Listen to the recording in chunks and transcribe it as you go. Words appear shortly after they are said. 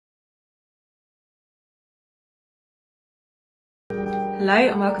Hello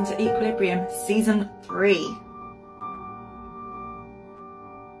and welcome to Equilibrium Season 3.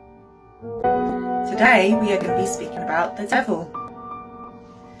 Today we are going to be speaking about the devil.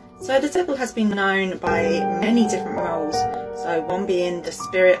 So the devil has been known by many different roles. So one being the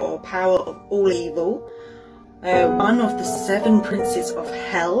spirit or power of all evil, one of the 7 princes of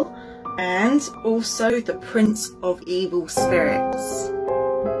hell, and also the prince of evil spirits.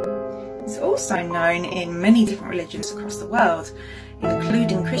 It's also known in many different religions across the world,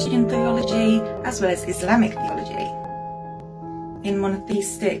 including Christian theology as well as Islamic theology. In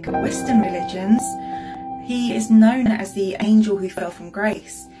monotheistic Western religions, he is known as the angel who fell from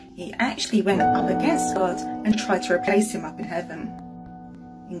grace. He actually went up against God and tried to replace him up in heaven.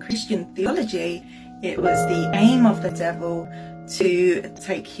 In Christian theology, it was the aim of the devil to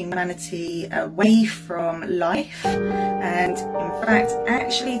take humanity away from life and in fact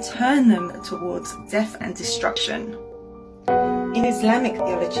actually turn them towards death and destruction. In Islamic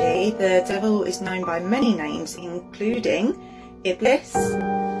theology, the devil is known by many names, including Iblis,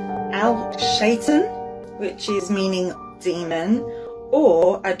 Al-Shaitan, which is meaning demon,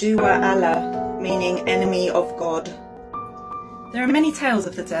 or Aduwa Allah, meaning enemy of God. There are many tales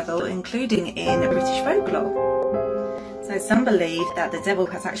of the devil, including in British folklore. So some believe that the devil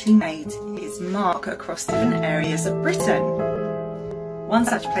has actually made his mark across different areas of Britain. One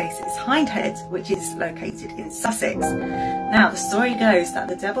such place is Hindhead, which is located in Sussex. Now the story goes that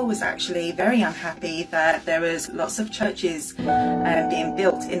the devil was actually very unhappy that there was lots of churches being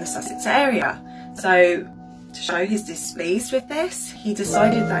built in the Sussex area. So to show his displeased with this, he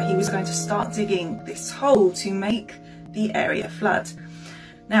decided that he was going to start digging this hole to make the area flood.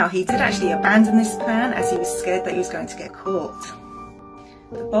 Now he did actually abandon this plan as he was scared that he was going to get caught.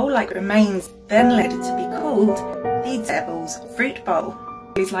 The bowl-like remains then led to be called the Devil's Fruit Bowl.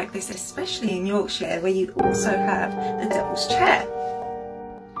 It's like this especially in Yorkshire, where you also have the Devil's Chair.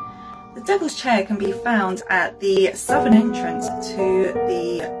 The Devil's Chair can be found at the southern entrance to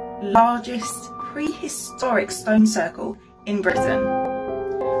the largest prehistoric stone circle in Britain.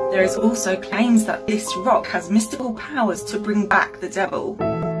 There is also claims that this rock has mystical powers to bring back the devil.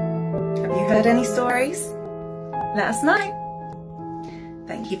 Have you heard any stories? Let us know.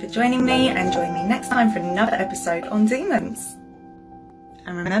 Thank you for joining me, and join me next time for another episode on demons.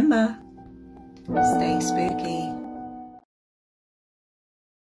 And remember, stay spooky.